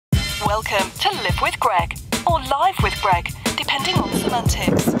Welcome to Live with Greg, or Live with Greg, depending on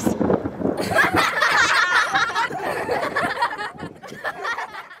semantics.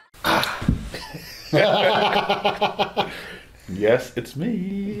 Yes, it's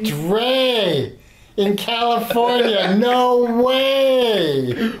me. Dre! In California, no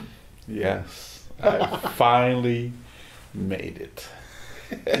way! Yes, I finally made it.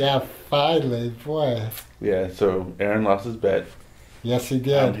 Yeah, finally, boy. Yeah, so Aaron lost his bet. Yes, he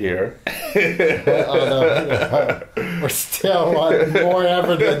did. I'm here. We're still wanting more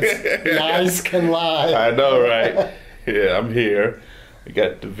evidence. Lies can lie. I know, right? Yeah, I'm here. I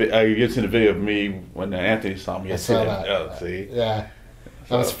got you seen the video of me when Anthony saw me yesterday. Oh, see? Yeah.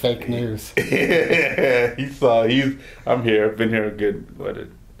 That was fake news. Yeah, I'm here. Been here a good,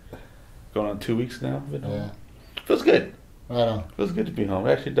 going on 2 weeks now? Been home. Yeah. Feels good. Right on. Feels good to be home.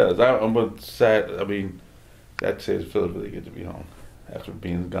 It actually does. I'm sad. I mean, that says it feels really good to be home after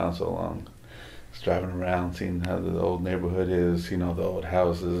being gone so long. Just driving around, seeing how the old neighborhood is, seeing all the old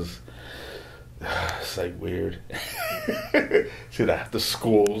houses. It's like weird. See the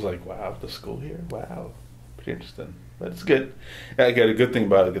schools, like, wow, the school here? Wow. Pretty interesting. But it's good. I got a good thing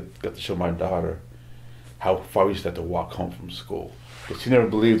about it. Got to show my daughter how far we used to have to walk home from school. But she never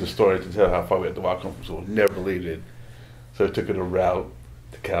believed the story to tell how far we had to walk home from school. Never believed it. So I took her the route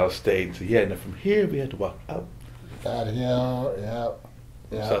to Cal State and said, yeah, and then from here we had to walk up. That hill, yeah.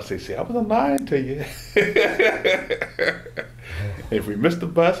 So I say, see, I wasn't lying to you. If we missed the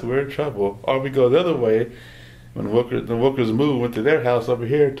bus, we're in trouble. Or we go the other way. When the Wilkers moved, went to their house over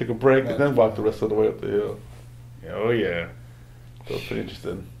here, took a break, and then walked the rest of the way up the hill. Oh, yeah. So it's pretty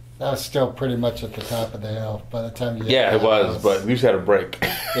interesting. That was still pretty much at the top of the hill by the time you Yeah, it was, but we just had a break.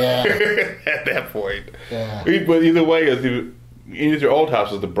 Yeah. At that point. Yeah. But either way, your old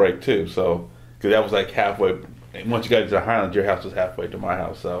house was the break, too. So, because that was like halfway. Once you got into the Highlands, your house was halfway to my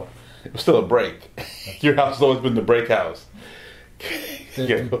house. So, it was still a break. Your house has always been the break house.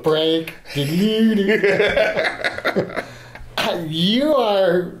 The break. You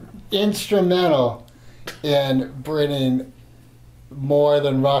are instrumental in bringing more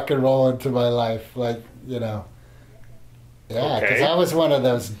than rock and roll into my life. Like, yeah, because I was one of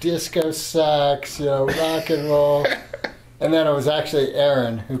those disco sax, rock and roll. And then it was actually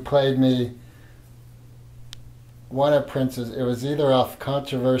Aaron who played me one of Prince's. It was either off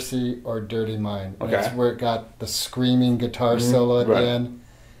Controversy or Dirty Mind. Okay. That's where it got the screaming guitar solo at the end.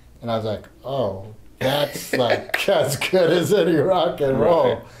 And I was like, oh, that's like as good as any rock and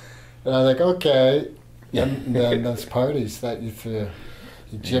roll. Right. And I was like, okay. And then those parties that you threw.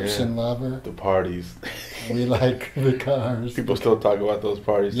 Egyptian Lover. The parties. We like the cars. People still talk about those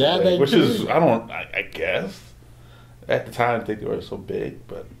parties Yeah, today, they which do. is, I guess. At the time, I think they were so big,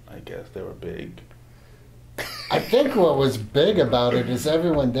 but I guess they were big. I think what was big about it is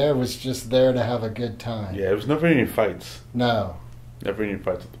everyone there was just there to have a good time. Yeah, there was never any fights. No. Never any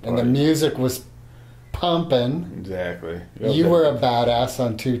fights at the party. And the music was pumping. Exactly. You were a badass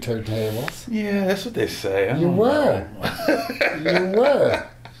on two turntables. Yeah, that's what they say. You were. You were.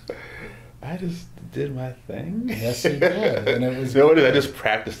 I just did my thing. Yes, you did. And it was. You know what it is? I just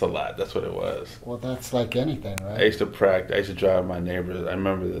practiced a lot. That's what it was. Well, that's like anything, right? I used to practice. I used to drive my neighbors. I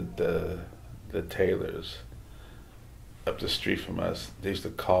remember the Taylors up the street from us. They used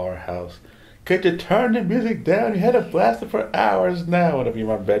to call our house. Could you turn the music down? You had to blast it for hours now. And I'd be in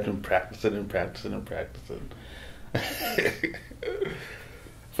my bedroom practicing and practicing and practicing.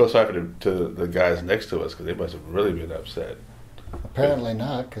 Feel sorry to the guys next to us because they must have really been upset. Apparently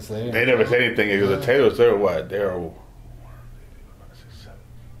not, because they never said anything. Because the Taylors, they were what? They were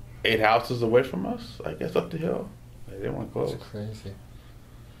 8 houses away from us, I guess, up the hill. They weren't close. That's crazy.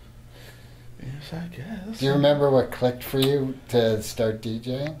 Yes, I guess. Do you remember what clicked for you to start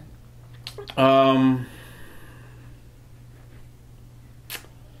DJing?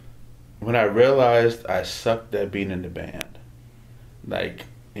 When I realized I sucked at being in the band. Like,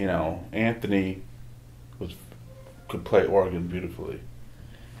 Anthony could play organ beautifully.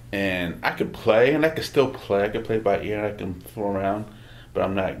 And I could play, and I could still play. I could play by ear, and I can fool around, but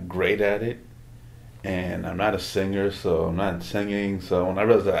I'm not great at it. And I'm not a singer, so I'm not singing. So when I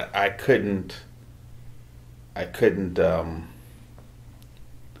realized that I couldn't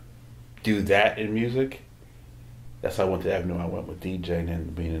do that in music, that's how I went to Avenue. I went with DJing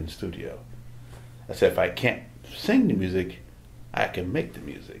and being in the studio. I said, if I can't sing the music, I can make the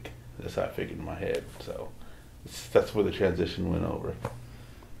music. That's how I figured in my head. So that's where the transition went over.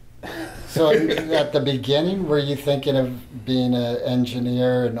 So at the beginning, were you thinking of being an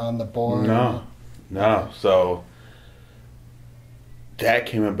engineer and on the board? No. So that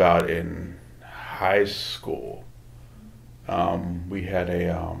came about in high school. We had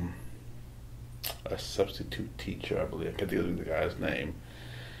a substitute teacher, I believe. I can't think of the guy's name.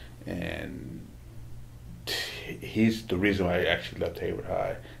 And he's the reason why I actually left Hayward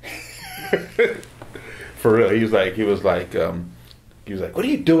High. For real, he was like, what are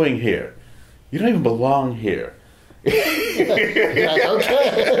you doing here? You don't even belong here. Okay.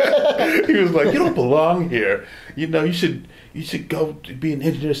 He was like, you don't belong here. You know, you should go be an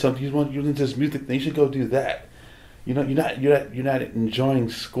engineer or something. You're into this music thing. You should go do that. You know, you're not enjoying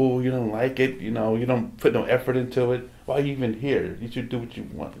school. You don't like it. You know, you don't put no effort into it. Why are you even here? You should do what you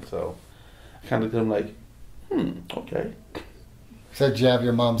want. So I kind of looked at him like, okay. So did you have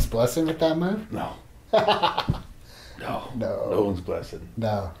your mom's blessing with that move? No. No. No one's blessing.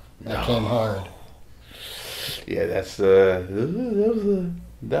 No. That came hard. Yeah, that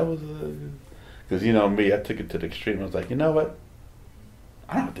was because you know me, I took it to the extreme. I was like, you know what?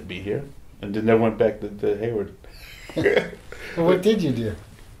 I don't have to be here, and then never went back to Hayward. What did you do?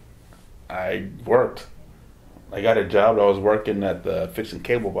 I worked. I got a job. I was working at fixing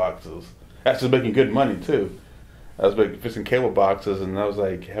cable boxes. Actually making good money too. I was fixing cable boxes, and I was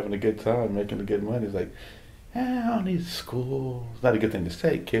like having a good time, making the good money. It's like, I don't need school. It's not a good thing to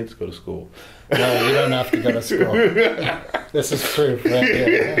say. Kids go to school. No, you don't have to go to school. This is proof, right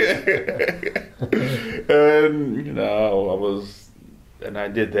here. And you know, I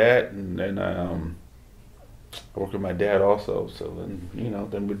did that, and then I worked with my dad also. So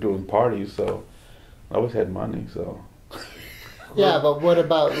then we're doing parties. So I always had money. So yeah, but what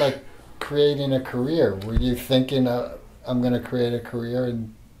about like creating a career? Were you thinking, I'm going to create a career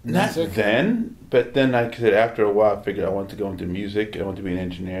in music? Not then, but then I said after a while, I figured I wanted to go into music. I wanted to be an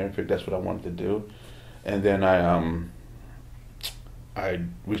engineer. I figured that's what I wanted to do. And then I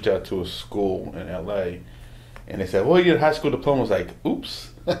reached out to a school in LA, and they said, well, you get a high school diploma. I was like,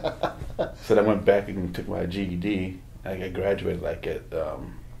 oops. So I went back and took my GED. I graduated I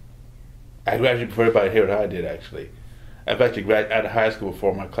graduated before everybody here at High did, actually. I've actually graduated out of high school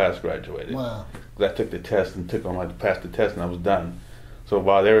before my class graduated. Wow. Because I took the test and passed the test, and I was done. So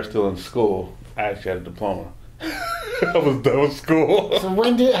while they were still in school, I actually had a diploma. I was done with school. So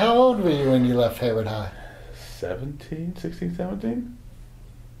how old were you when you left Hayward High? 16, 17?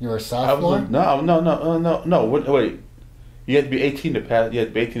 You were a sophomore? No. Wait. You had to be 18 to pass. You had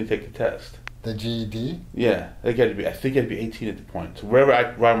to be 18 to take the test. The GED? Yeah. I think you had to be 18 at the point. So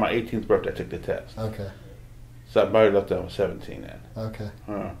around my 18th birthday, I took the test. Okay. So I might have left when I was 17 then. Okay.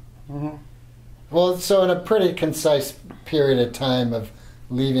 Uh-huh. Well, so in a pretty concise period of time of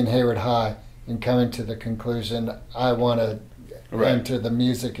leaving Hayward High and coming to the conclusion, I want to enter the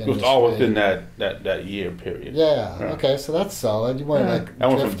music industry. It was all within that year period. Yeah. Okay. So that's solid. You weren't like I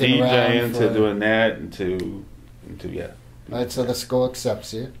went from DJing to doing that and to yeah. All right. So the school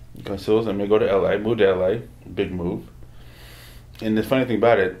accepts you. So I'm gonna go to LA. Moved to LA. Big move. And the funny thing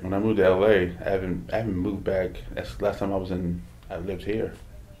about it, when I moved to LA, I haven't moved back. That's the last time I lived here.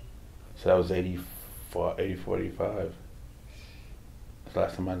 So that was 84, 85. That's the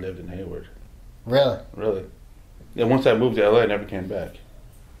last time I lived in Hayward. Really? Really. Yeah, once I moved to LA, I never came back.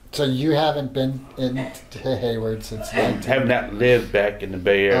 So you haven't been into Hayward since 19... Have not lived back in the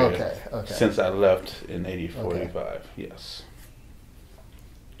Bay Area okay. since I left in 84, 85. Yes.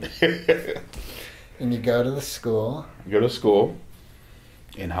 And you go to the school. Go to school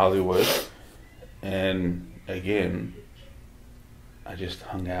in Hollywood, and again, I just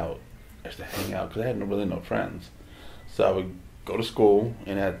hung out. I used to hang out because I had really no friends. So I would go to school,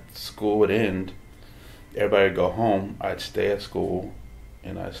 and at school would end, everybody would go home. I'd stay at school,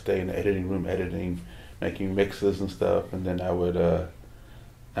 and I'd stay in the editing room editing, making mixes and stuff. And then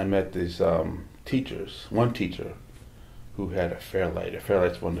I met these teachers. One teacher who had a Fairlight. A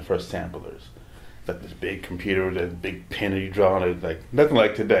Fairlight's one of the first samplers. It's like this big computer with a big pen that you draw on it, like nothing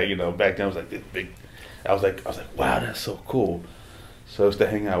like today, you know. Back then it was like this big. I was like, wow, that's so cool. So I used to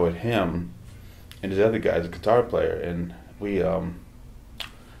hang out with him and this other guy's a guitar player, and we I'm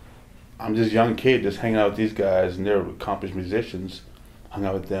this young kid just hanging out with these guys, and they're accomplished musicians. Hung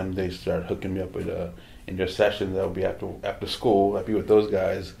out with them. They started hooking me up with in their sessions that would be after school. I'd be with those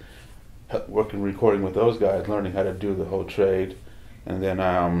guys, working, recording with those guys, learning how to do the whole trade, and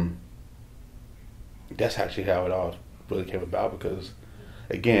then that's actually how it all really came about. Because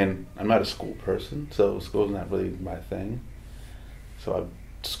again, I'm not a school person, so school's not really my thing. So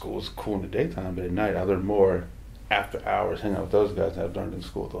school's cool in the daytime, but at night I learned more after hours hanging out with those guys than I've learned in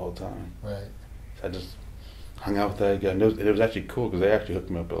school the whole time. Right. So I just hung out with that guy, and it was actually cool because they actually hooked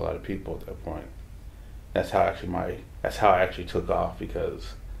me up with a lot of people at that point. That's how I actually took off,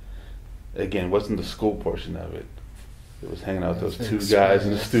 because again, it wasn't the school portion of it. It was hanging out with those two guys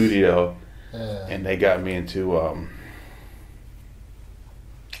in the studio, and they got me into.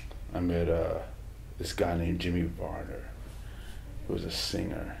 I met this guy named Jimmy Varner, who was a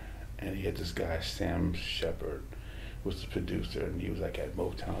singer, and he had this guy Sam Shepard, who was the producer, and he was like at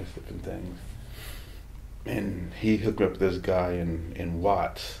Motown, these different things. And he hooked me up with this guy in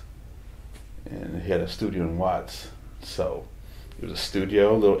Watts, and he had a studio in Watts. So it was a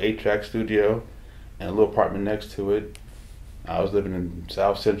studio, a little 8-track studio, and a little apartment next to it. I was living in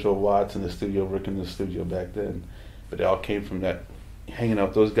South Central Watts in the studio, working in the studio back then. But it all came from that, hanging out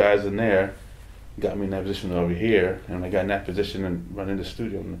with those guys in there, got me in that position over here. And when I got in that position and running the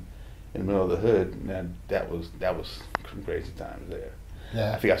studio in the middle of the hood, and that was some crazy times there.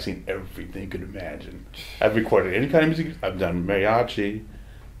 Yeah. I think I've seen everything you could imagine. I've recorded any kind of music. I've done mariachi,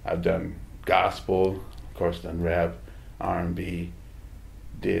 I've done gospel, of course, done rap, R&B,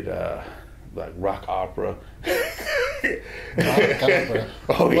 did like rock opera. Rock opera.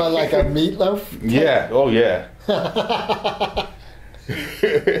 Oh, well, like a meatloaf? Yeah. Oh, yeah.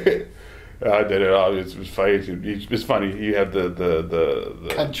 I did it all. It's funny. It's funny. You have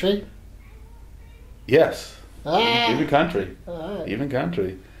the Country? Yes. Ah. Even country. Right. Even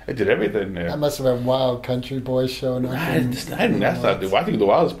country. I did everything there. That must have been wild country boy showing up. That's not I think the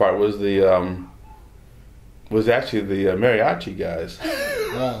wildest part was actually the mariachi guys.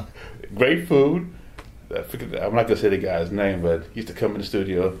 Wow. Great food. I'm not gonna say the guy's name, but he used to come in the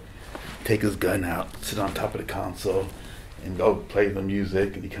studio, take his gun out, sit on top of the console, and go play the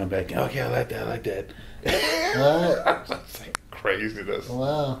music, and he come back and, okay, I like that. Right. That's like craziness.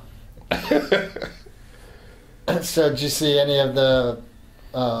 Wow. So did you see any of the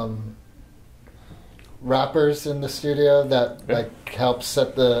rappers in the studio that like helped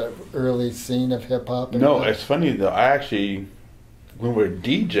set the early scene of hip hop? No, it's funny though. I actually, when we're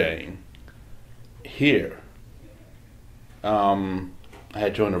DJing here, I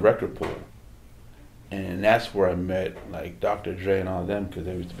had joined a record pool, and that's where I met like Dr. Dre and all of them, because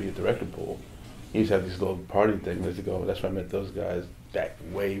they used to be at the record pool. He used to have these little party things. Let's go. That's where I met those guys back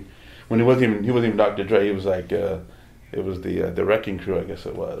way when he wasn't even Dr. Dre. He was like it was the Wrecking Crew, I guess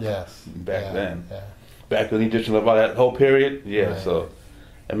it was. Yes. Back then. Yeah. Back when he just about that whole period. Yeah. Right. So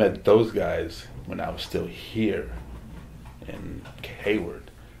I met those guys when I was still here in Hayward.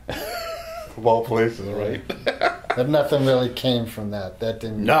 Of all places, right? But nothing really came from that. That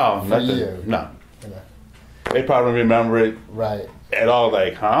didn't. No, for nothing. you. No. Yeah. They probably remember it Right. at all.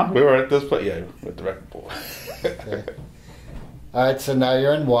 Like, huh? We were at this place. Yeah, with the record pool. Okay. All right. So now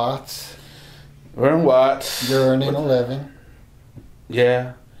you're in Watts. We're in Watts. You're earning a living.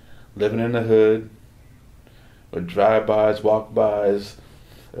 Yeah, living in the hood. With drive-bys, walk-bys,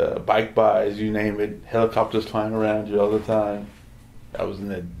 bike-bys, you name it. Helicopters flying around you all the time. I was in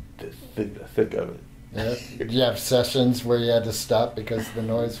the thick of it. Yeah. Did you have sessions where you had to stop because the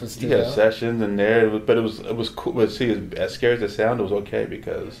noise was too You had loud? sessions in there, but it was cool. But see, as scary as it sounded, it was okay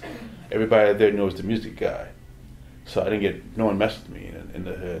because everybody there knows the music guy. So I didn't get no one messed with me in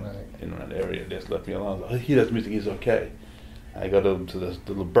the hood, Right. in that area. They just left me alone. Oh, he does music, he's okay. I go to the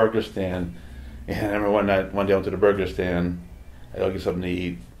little burger stand, and I remember one day I went to the burger stand. I go get something to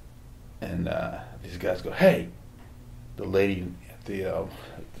eat, and these guys go, "Hey!" The lady at the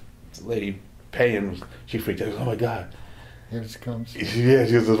lady paying, she freaked out. She goes, "Oh my God!" Here it comes. Yeah,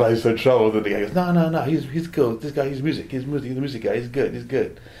 she was like, "He's in trouble." And the guy goes, "No, he's cool. This guy, he's music. He's the music guy. He's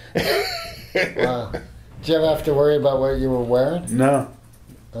good." Wow. Did you ever have to worry about what you were wearing? No,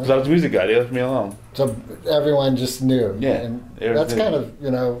 because I was a music guy. They left me alone. So everyone just knew. Yeah, And everything. that's kind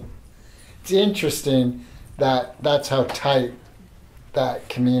of, it's interesting that that's how tight that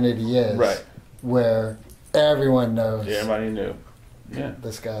community is. Right. Where everyone knows. Yeah, everybody knew. Yeah.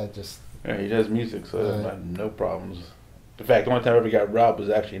 This guy just. Yeah, he does music, so Right. I had no problems. In fact, the only time I ever got robbed was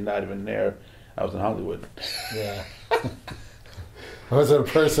actually not even there. I was in Hollywood. Yeah. Was it a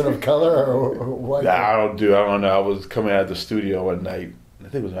person of color or what? Nah, I don't know. I was coming out of the studio one night. I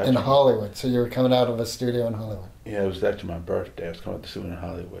think it was actually, In Hollywood. So you were coming out of a studio in Hollywood. Yeah, it was actually my birthday. I was coming out of the studio in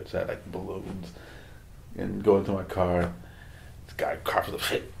Hollywood. So I had like balloons and going to my car. This guy, car full of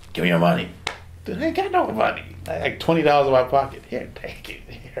shit. Give me your money. Dude, I ain't got no money. I had like $20 in my pocket. Here, take it.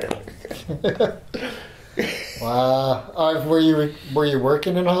 Here. Wow. Were you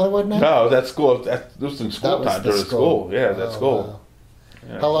working in Hollywood now? No, I was at school. This was in school That was time. the During school. school. Yeah, I was at Oh, school. wow.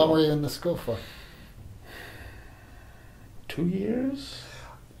 Yeah, How long so- were you in the school for? 2 years?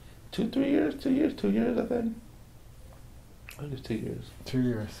 3 years? 2 years? 2 years, I think. I think it was 2 years. 2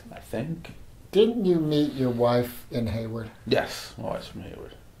 years. I think. Didn't you meet your wife in Hayward? Yes, my wife's from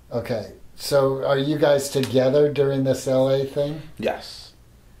Hayward. Okay. So are you guys together during this LA thing? Yes.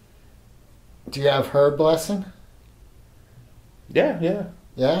 Do you have her blessing? Yeah.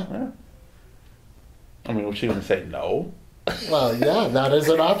 Yeah? I mean, was she gonna say no? Well, yeah, that is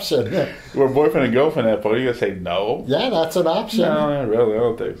an option. We're boyfriend and girlfriend at that point. You gonna say no? Yeah, that's an option. No, not really. I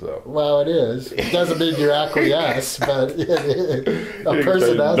don't think so. Well, it is. It doesn't mean you acquiesce, but a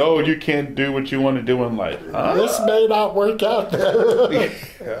person has. No, you can't do what you want to do in life. Huh? This may not work out then.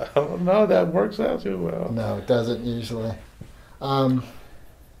 Yeah, I don't know. That works out too well. No, it doesn't usually. But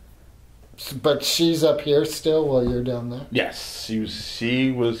she's up here still while you're down there? Yes,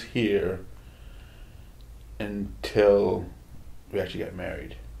 she was here until we actually got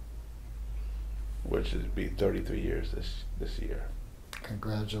married, which would be 33 years this year.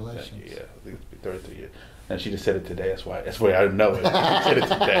 Congratulations. Yeah, I think it'll be 33 years. And she just said it today. That's why I know it. She said it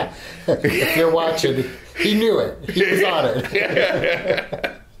today. If you're watching, he knew it. He was on it.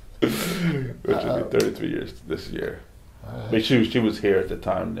 Which would be 33 years this year. Right. But she was here at the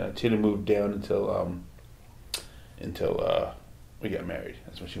time. She didn't move down until we got married.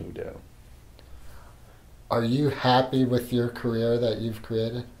 That's when she moved down. Are you happy with your career that you've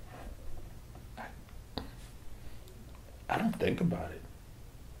created? I don't think about it.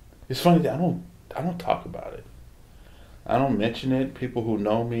 It's funny that I don't talk about it. I don't mention it. People who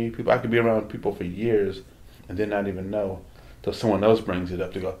know me, I could be around people for years and then not even know till someone else brings it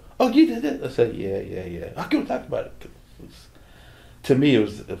up to go, "Oh, you did it." I said, "Yeah. I couldn't talk about it." To me, it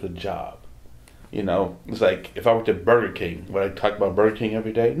was a job. You know, it's like if I worked at Burger King, would I talk about Burger King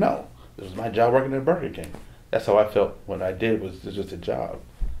every day? No. It was my job working at Burger King. That's how I felt when I did. Was just a job.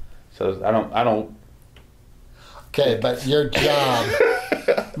 So I don't. Okay, but your job.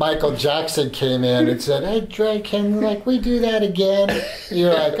 Michael Jackson came in and said, "Hey, Dre, can we do that again?"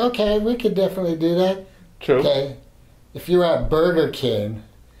 You're like, "Okay, we could definitely do that." True. Okay, if you were at Burger King,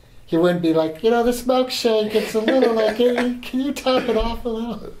 he wouldn't be like, the smoke shake. It's a little like, can you top it off a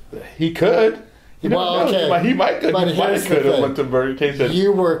little? He could. Well, okay. He might could. But He might could have went to Burger King. Said,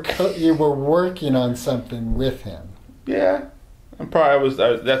 you were working on something with him. Yeah, and probably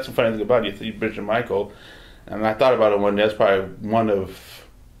that's the funny thing about it. You mentioned Michael, and I thought about it one day. That's probably one of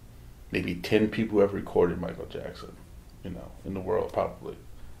maybe 10 people who have recorded Michael Jackson, in the world, probably.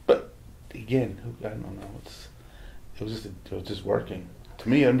 But again, I don't know. It was just working. To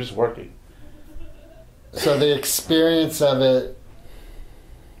me, I'm just working. So the experience of it,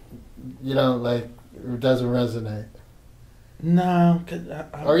 it doesn't resonate. No,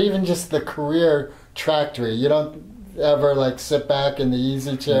 or even just the career trajectory. You don't ever sit back in the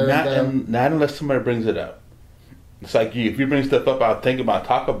easy chair. Not unless somebody brings it up. It's like if you bring stuff up, I'll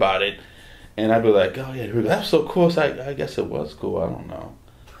talk about it, and I'd be like, "Oh yeah, that's so cool." So I guess it was cool. I don't know.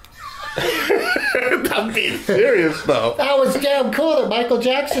 I'm being serious though. That was damn cool that Michael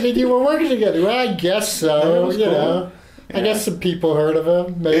Jackson and you were working together. Well, I guess so. Cool. Yeah. I guess some people heard of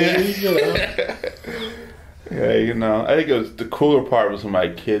him. Maybe. Yeah, I think it was the cooler part was when my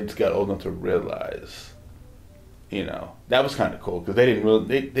kids got old enough to realize, that was kind of cool because they didn't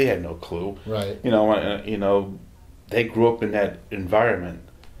really they had no clue. Right. They grew up in that environment,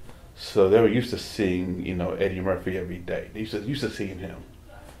 so they were used to seeing Eddie Murphy every day. They used to seeing him.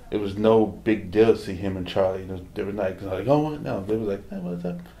 It was no big deal to see him and Charlie. They were like, "Oh no," they were like, "Hey, what's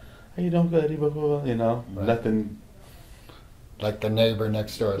up? How you doing, good?" Blah, blah, blah. Right. Nothing. Like the neighbor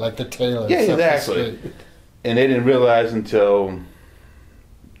next door, like the Taylors. Yeah, exactly. And they didn't realize until,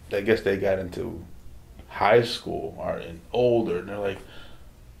 I guess they got into high school or older, and they're like,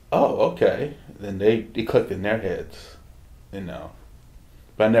 "Oh, okay." Then they clicked in their heads, But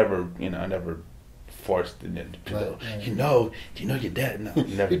I never forced it into people. Right. Your dad. No,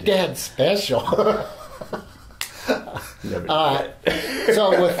 never. Your dad's special. Never. All right.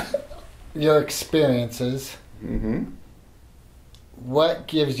 So with your experiences, what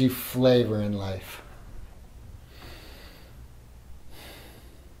gives you flavor in life?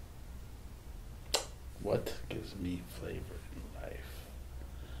 What gives me flavor in life?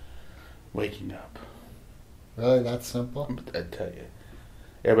 Waking up. Really, that simple? I tell you.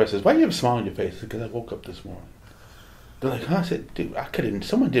 Everybody says, "Why do you have a smile on your face?" Because I woke up this morning. They're like, "Huh?" I said, "Dude,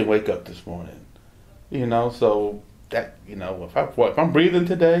 someone didn't wake up this morning." So that, if I'm breathing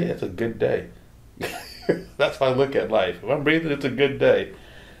today, it's a good day. That's how I look at life. If I'm breathing, it's a good day.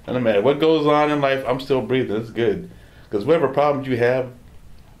 And no matter what goes on in life, I'm still breathing. It's good. Because whatever problems you have,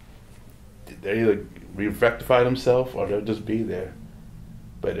 they either rectify themselves or they'll just be there.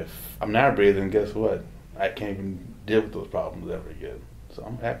 But if I'm not breathing, guess what? I can't even deal with those problems ever again. So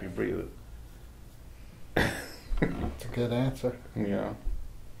I'm happy breathing. That's a good answer. Yeah.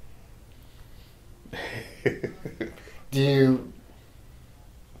 Do you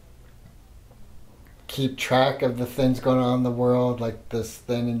keep track of the things going on in the world, like this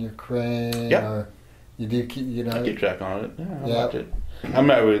thing in Ukraine? Yep. Or you do keep, I keep track on it. Yeah, I watch it. I'm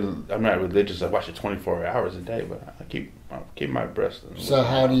not religious. I watch it 24 hours a day, but I keep my breast. So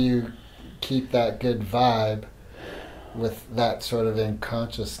how do you keep that good vibe with that sort of in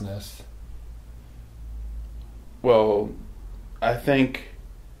consciousness? Well, I think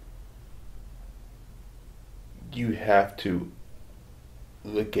you have to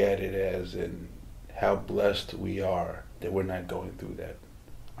look at it as in how blessed we are that we're not going through that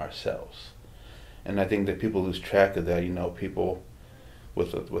ourselves. And I think that people lose track of that. People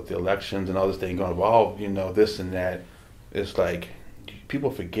with the elections and all this thing going, well, this and that. It's like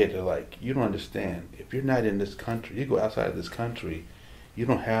people forget. They're like, you don't understand. If you're not in this country, you go outside of this country, you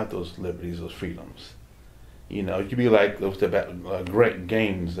don't have those liberties, those freedoms. You could be like those great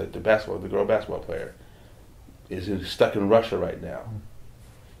games that the girl basketball player is stuck in Russia right now.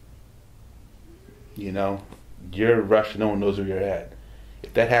 You're in Russia, no one knows where you're at.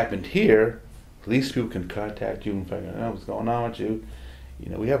 If that happened here, at least people can contact you and figure out what's going on with you.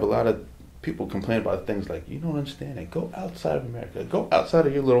 We have a lot of people complain about things like, you don't understand it. Go outside of America. Go outside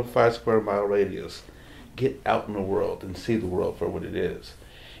of your little 5 square mile radius. Get out in the world and see the world for what it is.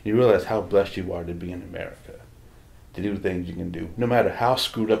 You realize how blessed you are to be in America, to do the things you can do. No matter how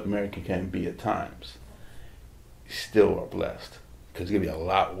screwed up America can be at times, you still are blessed. Because it's going to be a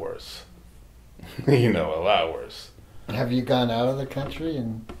lot worse. A lot worse. Have you gone out of the country?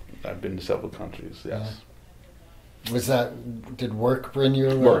 And I've been to several countries, yes. Yeah. Did work bring you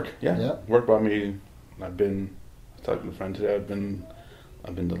around? Work, yeah. Work brought me. I was talking to a friend today, I've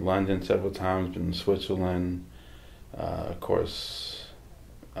been to London several times, been to Switzerland, of course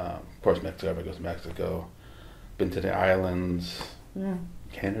Mexico, everybody goes to Mexico. Been to the islands,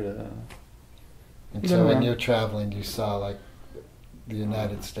 Canada. And so when you're traveling, you saw like the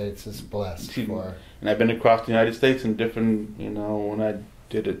United States is blessed for. And I've been across the United States in different, when I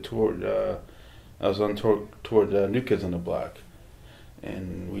did a tour, I was on tour toward New Kids on the Block,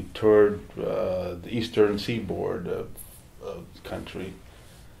 and we toured the eastern seaboard of the country.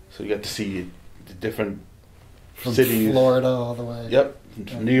 So you got to see the different From cities. Florida all the way. Yep,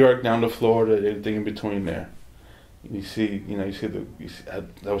 from New York down to Florida, everything in between there. You see, I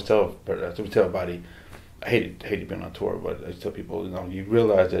always tell everybody, I hated being on tour, but I tell people, you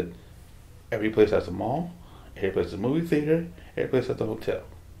realize that every place has a mall, every place has a movie theater, every place has a hotel.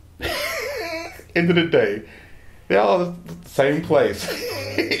 End of the day, they're all the same place.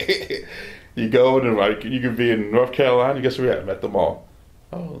 You go and you could be in North Carolina. Guess where I'm at the mall.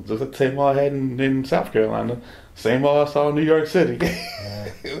 Oh, just like the same mall I had in South Carolina. Same mall I saw in New York City.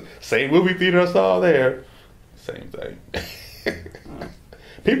 Yeah. Same movie theater I saw there. Same thing.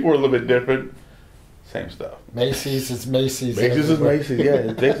 People were a little bit different. Same stuff. Macy's is Macy's. Macy's is Macy's,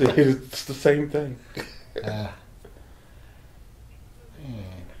 yeah. It's the same thing.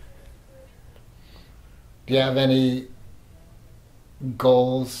 Do you have any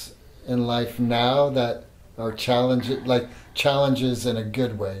goals in life now that are challenges in a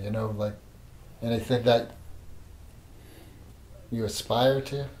good way, like anything that you aspire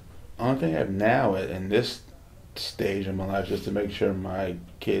to? The only thing I have now in this stage of my life is just to make sure my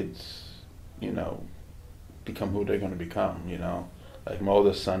kids, become who they're going to become, Like my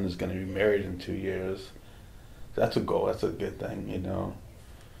oldest son is going to be married in 2 years. That's a goal. That's a good thing,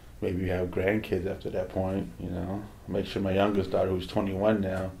 Maybe have grandkids after that point, Make sure my youngest daughter, who's 21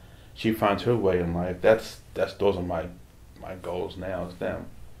 now, she finds her way in life. Those are my goals now. Is them.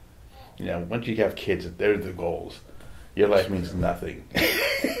 Once you have kids, they're the goals. Your life means nothing.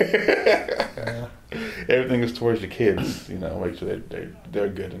 Everything is towards the kids. Make sure they're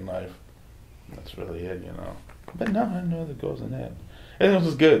good in life. That's really it. But no, I have no other goals than that. Everything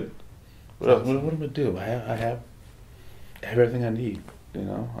else is good. What else? What am I gonna do? I have everything I need.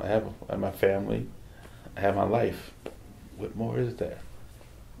 I have my family. I have my life. What more is there?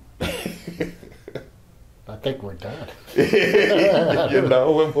 I think we're done.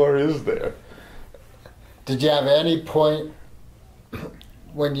 What more is there? Did you have any point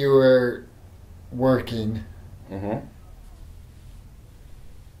when you were working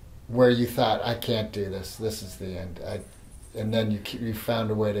where you thought, I can't do this, this is the end, and then you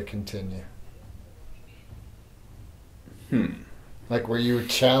found a way to continue? Like where you were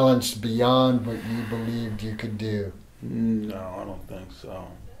challenged beyond what you believed you could do? No, I don't think so.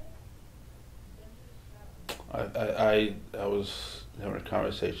 I was having a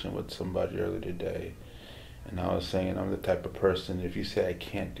conversation with somebody earlier today, and I was saying I'm the type of person, if you say I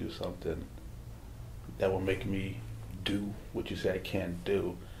can't do something, that will make me do what you say I can't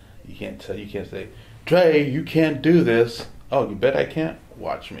do. You can't say, Dre, you can't do this. Oh, you bet I can't?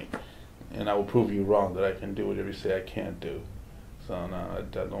 Watch me. And I will prove you wrong that I can do whatever you say I can't do. So no, I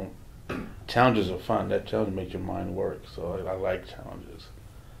challenges are fun. That challenge makes your mind work. So I like challenges.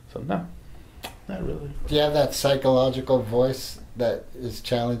 So no, not really. Do you have that psychological voice that is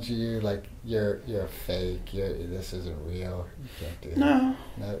challenging you, like you're fake, this isn't real, you can't do that? No.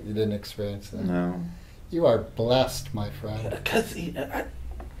 No, you didn't experience that? No. You are blessed, my friend. Because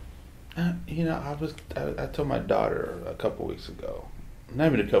I told my daughter a couple weeks ago, not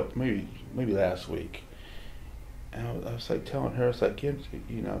even a couple, maybe last week, and I was like telling her, it's like,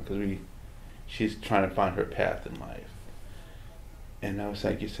 because she's trying to find her path in life, and I was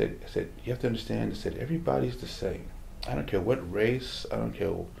like, I said, you have to understand, I said, everybody's the same. I don't care what race, I don't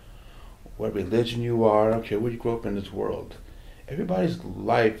care what religion you are, I don't care where you grew up in this world. Everybody's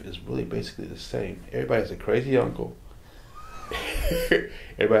life is really basically the same. Everybody has a crazy uncle.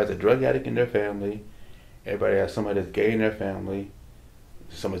 Everybody has a drug addict in their family. Everybody has somebody that's gay in their family.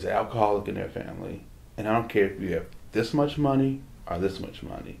 Somebody's an alcoholic in their family. And I don't care if you have this much money or this much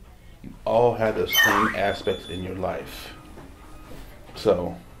money. You all have those same aspects in your life.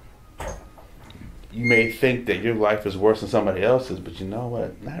 So you may think that your life is worse than somebody else's, but you know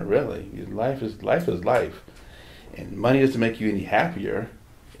what? Not really. Life is life. And money doesn't make you any happier.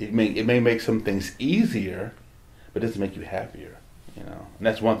 It may make some things easier, but it doesn't make you happier. And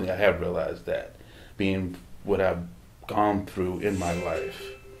that's one thing I have realized, that being what I've gone through in my life.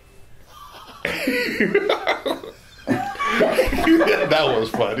 That was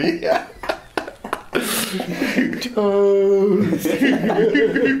funny. Toast.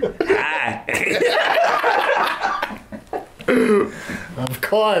 Of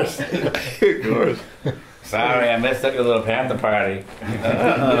course. Of course. Sorry, I messed up your little Panther party.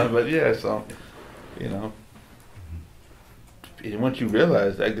 But yeah, so, and once you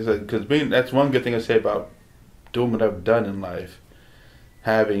realize that, because that's one good thing I say about doing what I've done in life,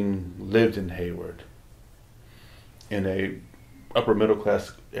 having lived in Hayward, in a upper middle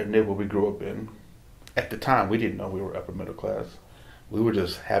class neighborhood we grew up in. At the time, we didn't know we were upper middle class. We were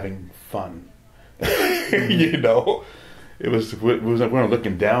just having fun. We weren't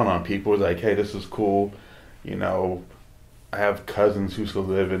looking down on people. It was like, hey, this is cool. I have cousins who still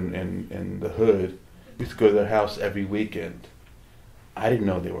live in the hood. We used to go to their house every weekend. I didn't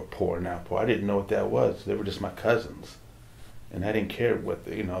know they were poor now. I didn't know what that was. They were just my cousins. And I didn't care what,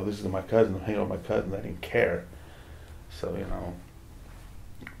 this is my cousin. I'm hanging out with my cousins. I didn't care. So,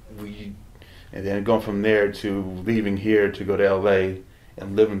 and then going from there to leaving here to go to LA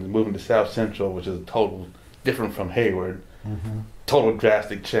and moving to South Central, which is total different from Hayward. Mm-hmm. Total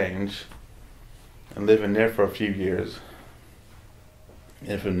drastic change. And living there for a few years.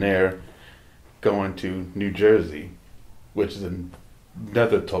 And from there, going to New Jersey, which is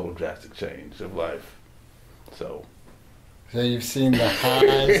another total drastic change of life. So you've seen the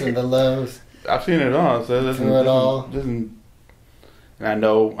highs and the lows. I've seen it all. So through it all. And I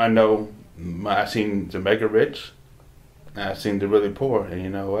know. I've seen the mega rich, and I've seen the really poor. And you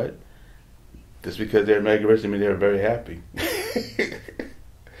know what? Just because they're mega rich, doesn't mean they're very happy.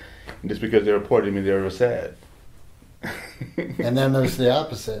 Just because they were poor didn't mean they were sad. And then there's the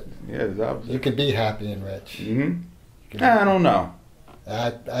opposite. Yeah, there's the opposite. You could be happy and rich. Mm-hmm. I don't know.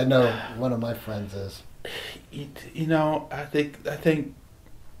 I know one of my friends is. I think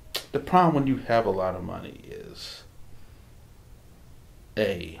the problem when you have a lot of money is,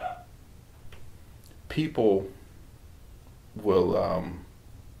 people will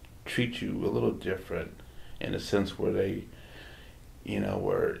treat you a little different in a sense where they,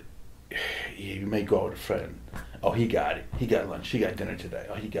 where you may go out with a friend. Oh, he got it. He got lunch. He got dinner today.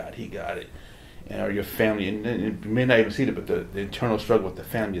 Oh, he got it. Or your family, and you may not even see it, but the internal struggle with the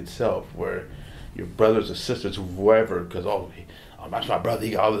family itself, where your brothers or sisters, whoever, because that's my brother.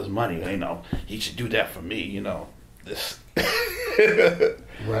 He got all this money. He should do that for me. This.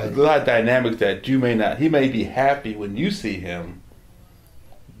 Right. There's a lot of dynamics that you may not. He may be happy when you see him,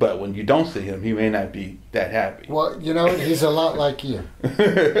 but when you don't see him, he may not be that happy. Well, he's a lot like you.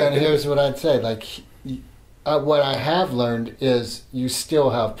 And here's what I'd say: what I have learned is you still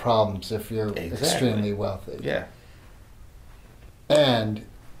have problems if you're extremely wealthy. Yeah. And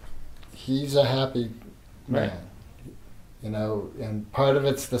he's a happy man. Right. And part of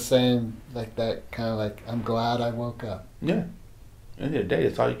it's the same, like that kind of like, I'm glad I woke up. Yeah. At the end of the day,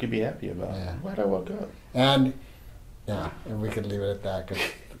 it's all you can be happy about. Yeah. Why'd I woke up? And we could leave it at that.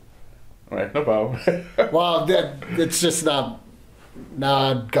 All right, no problem. Well, it's just not. Now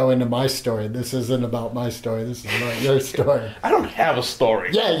I'm going to my story. This isn't about my story. This is about your story. I don't have a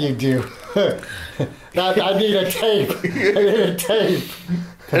story. Yeah, you do. I need a tape.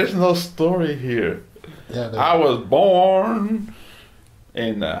 There's no story here. Yeah, I was born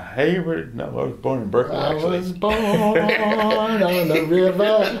In Hayward? No, I was born in Berkeley, I actually. was born on the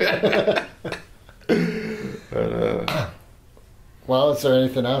river. But, Well, is there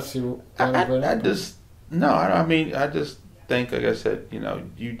anything else you want to bring up? I just think, like I said,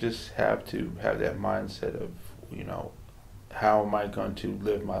 you just have to have that mindset of, how am I going to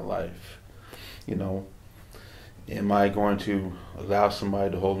live my life? Am I going to allow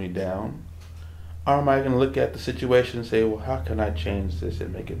somebody to hold me down? Or am I going to look at the situation and say, well, how can I change this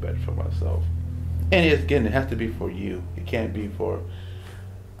and make it better for myself? And again, it has to be for you. It can't be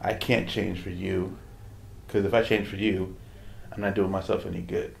I can't change for you. Because if I change for you, I'm not doing myself any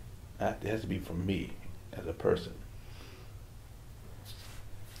good. It has to be for me as a person.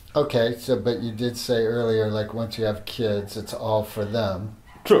 Okay, but you did say earlier, like once you have kids, it's all for them.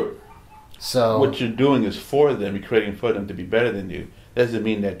 True. So what you're doing is for them. You're creating for them to be better than you. Doesn't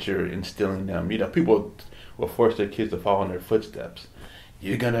mean that you're instilling them. People will force their kids to follow in their footsteps.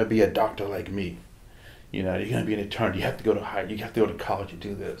 You're gonna be a doctor like me. You're gonna be an attorney. You have to go to you have to go to college to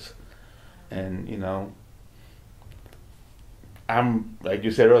do this. And I'm, like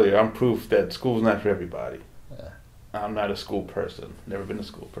you said earlier, I'm proof that school's not for everybody. Yeah. I'm not a school person. Never been a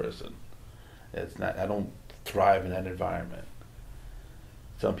school person. It's not. I don't thrive in that environment.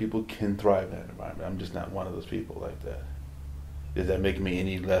 Some people can thrive in that environment. I'm just not one of those people like that. Does that make me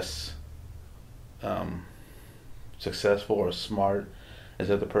any less successful or smart as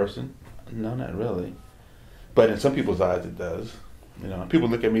the other person? No, not really. But in some people's eyes, it does. People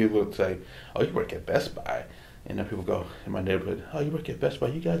look at me and say, "Oh, you work at Best Buy," and then people go in my neighborhood, "Oh, you work at Best Buy?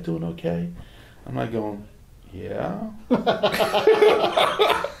 You guys doing okay?" I'm like going, "Yeah."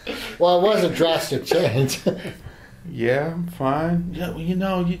 Well, it was a drastic change. Yeah, I'm fine. Yeah, well, you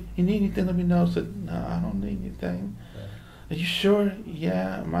need anything, let me know. I said, no, I don't need anything. Are you sure?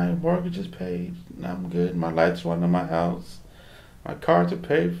 Yeah, my mortgage is paid. I'm good. My lights run on my house. My cars are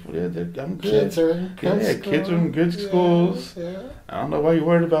paid for. Yeah, I'm good. Kids are in good schools. Kids are in good schools. Yeah. I don't know why you're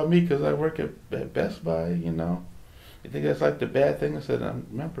worried about me because I work at Best Buy, You think that's like the bad thing? I said,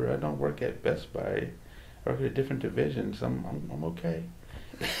 remember, I don't work at Best Buy. I work at a different division, so I'm okay.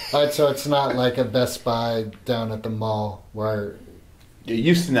 All right, so it's not like a Best Buy down at the mall where it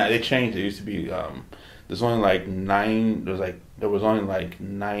used to not. They changed it. It used to be there's only like there was only like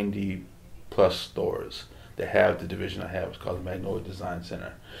 90 plus stores that have the division I have. It's called the Magnolia Design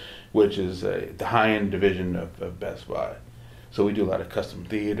Center, which is the high-end division of Best Buy. So we do a lot of custom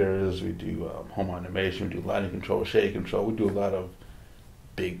theaters. We do home automation. We do lighting control, shade control. We do a lot of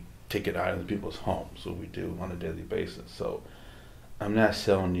big ticket items in people's homes. So we do on a daily basis. So I'm not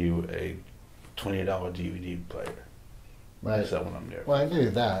selling you a $28 DVD player. right. That's not what I'm there. Well, I knew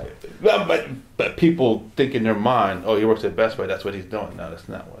that. But people think in their mind, oh, he works at Best Buy, that's what he's doing. No, that's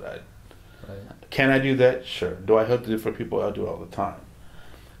not what Right. Can I do that? Sure. Do I help to do it for people? I'll do it all the time.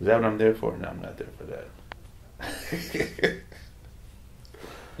 Is that what I'm there for? No, I'm not there for that.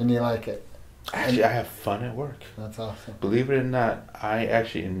 And you like it. Actually, I have fun at work. That's awesome. Believe it or not, I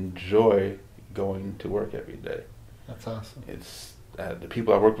actually enjoy going to work every day. That's awesome. It's the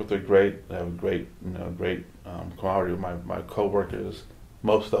people I work with are great. I have a great camaraderie with my coworkers.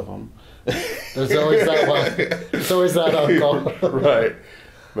 Most of them. There's always that one. There's always that uncle. Right.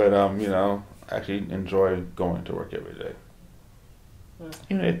 But I actually enjoy going to work every day.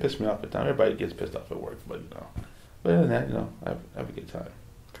 It pissed me off at times. Everybody gets pissed off at work, but other than that, I have a good time.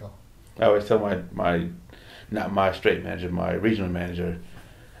 Cool. I always tell not my straight manager, my regional manager,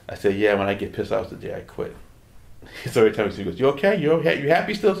 I say, yeah, when I get pissed off, the day I quit. So every time he goes, you okay? You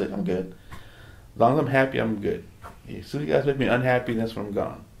happy still? I say, I'm good. As long as I'm happy, I'm good. As soon as you guys make me unhappy, that's when I'm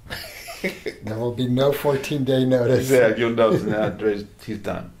gone. There will be no 14-day notice. Yeah, you'll notice now, he's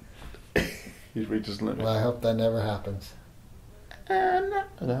done. He's reached his limit. Well, I hope that never happens. No,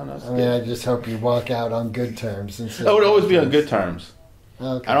 I just hope you walk out on good terms. I would always be on good terms.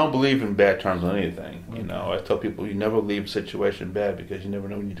 Okay. I don't believe in bad terms on anything. I tell people you never leave a situation bad because you never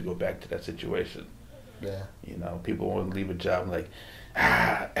know when you need to go back to that situation. Yeah. People want to leave a job like,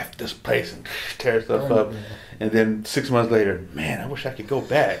 F this place and tear stuff up. Yeah. And then 6 months later, man, I wish I could go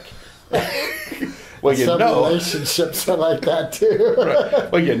back. Well, Some relationships are like that too.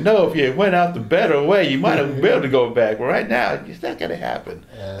 Right. Well, if you went out the better way, you might have been able to go back. Well, right now, it's not going to happen.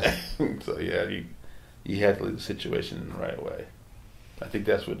 Yeah. So, yeah, you have to leave the situation in the right way. I think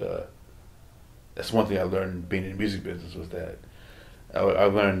that's one thing I learned being in the music business was that I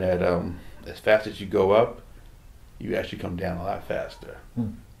learned that as fast as you go up, you actually come down a lot faster.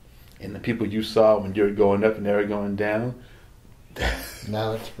 And the people you saw when you were going up and they were going down,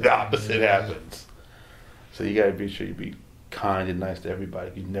 Now it's the opposite happens. So you got to be sure you be kind and nice to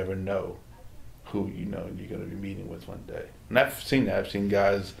everybody. You never know who you know you're going to be meeting with one day. And I've seen that. I've seen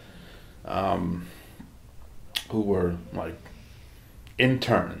guys who were like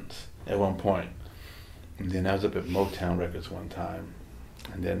interns at one point. And then I was up at Motown Records one time,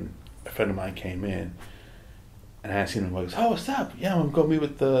 and then a friend of mine came in, and I hadn't seen him. I goes, "Oh, what's up? Yeah, I'm going to meet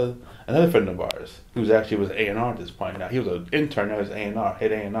with another friend of ours who's actually was A&R at this point. Now he was an intern, now he's A&R,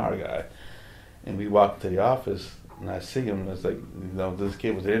 head A&R guy." And we walked into the office, and I see him, and it's like, you know, this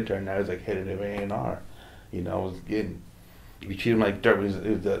kid was an intern, now he's like head of A&R. You know, was getting, we treat him like dirt. He was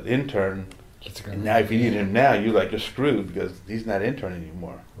an intern. And now if you need him now, you're screwed because he's not intern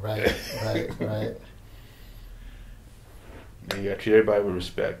anymore. Right. You got to treat everybody with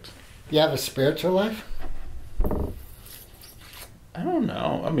respect. You have a spiritual life? I don't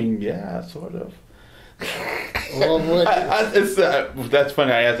know. I mean, yeah, sort of. Well, that's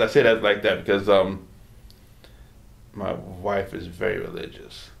funny. I say that like that because my wife is very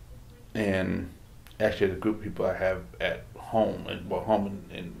religious, and actually the group of people I have at home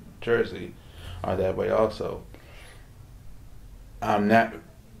in Jersey are that way also. I'm not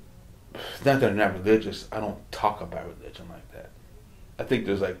that I'm not religious. I don't talk about religion like that. I think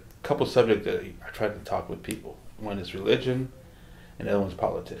there's like a couple subjects that I try to talk with people. One is religion, and the other one's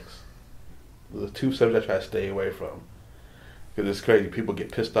politics. The two subjects I try to stay away from. Because it's crazy. People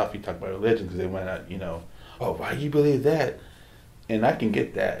get pissed off if you talk about religion because they want to, you know, oh, why do you believe that? And I can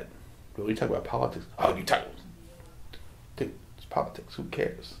get that. But when you talk about politics, oh, you talk, dude, it's politics. Who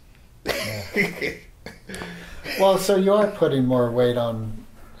cares? Yeah. Well, so you are putting more weight on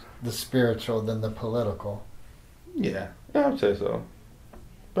the spiritual than the political. Yeah, I would say so.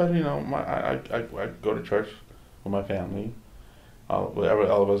 But you know, I go to church with my family. All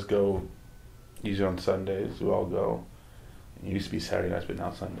of us go. Usually on Sundays, we all go. It used to be Saturday nights, but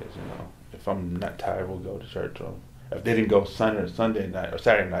now Sundays. You know, if I'm not tired, we'll go to church. Or if they didn't go Sunday night or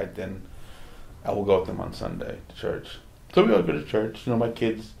Saturday night, then I will go with them on Sunday to church. So we all go to church. You know, my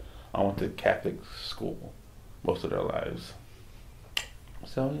kids all went to Catholic school most of their lives.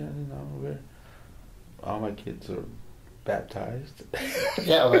 So yeah, you know, all my kids are baptized.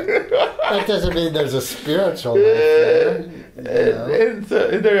 Yeah, but that doesn't mean there's a spiritual life there. You know? And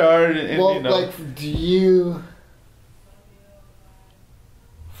there are. And, well, you know, like, do you,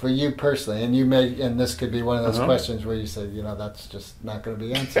 for you personally, and you may, and this could be one of those questions where you say, you know, that's just not going to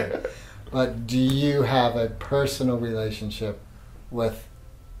be answered. But do you have a personal relationship with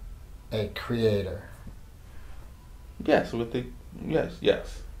a creator? Yes,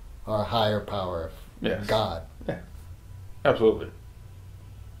 yes. Or a higher power, yes. God? Yeah, absolutely.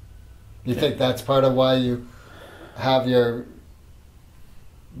 You think that's part of why you have your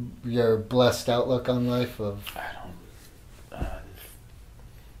blessed outlook on life? Of I don't.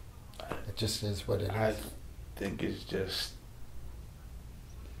 It just is what it is. I think it's just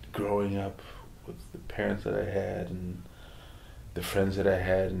growing up with the parents that I had and the friends that I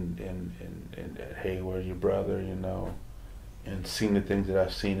had and at Hayward, your brother, you know, and seeing the things that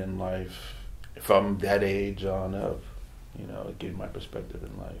I've seen in life from that age on up, you know, it gave my perspective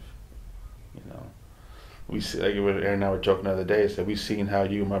in life, you know. We see, like Aaron and I were joking the other day, said we've seen how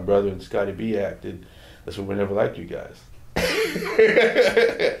you and my brother and Scotty B acted. That's what we never liked you guys.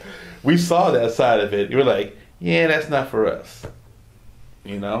 We saw that side of it. You were like, yeah, that's not for us.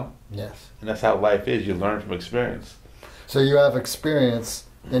 You know? Yes. And that's how life is. You learn from experience. So you have experience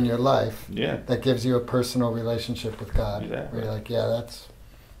in your life that gives you a personal relationship with God. Exactly. Where you're like, yeah,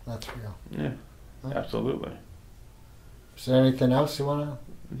 that's real. Yeah, absolutely. Is there anything else you want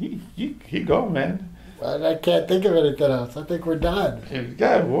to? You go, man. I can't think of anything else. I think we're done. You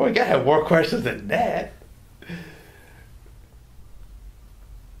gotta have more questions than that.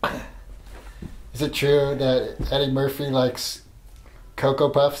 Is it true that Eddie Murphy likes Cocoa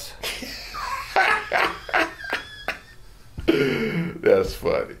Puffs? That's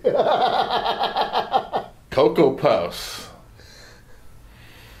funny. Cocoa Puffs.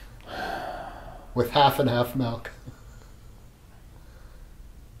 With half and half milk.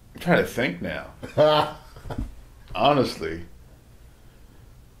 I'm trying to think now. Honestly.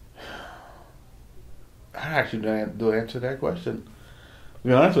 I actually don't answer that question. To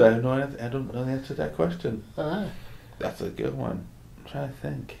be honest with you, I don't know the answer to that question. All right. That's a good one. I'm trying to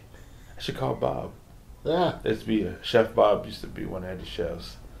think. I should call Bob. Yeah. Chef Bob used to be one of Eddie's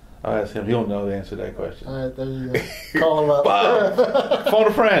chefs. I'll ask him. He'll know the answer to that question. All right, there you go. Call him up. Bob, phone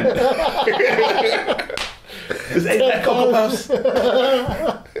a friend. Is Eddie like Cocoa Puffs?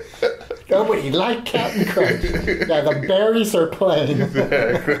 Nobody like Captain Crunch. Yeah, the berries are plain.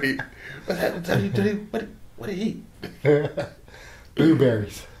 Exactly. What did he eat?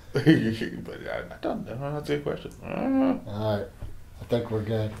 Blueberries. But I don't know. That's a good question. All right. I think we're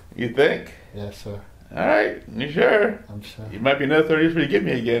good. You think? Yes, sir. All right. You sure? I'm sure. You might be another 30 years before you get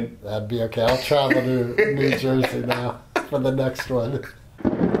me again. That'd be okay. I'll travel to New Jersey now for the next one.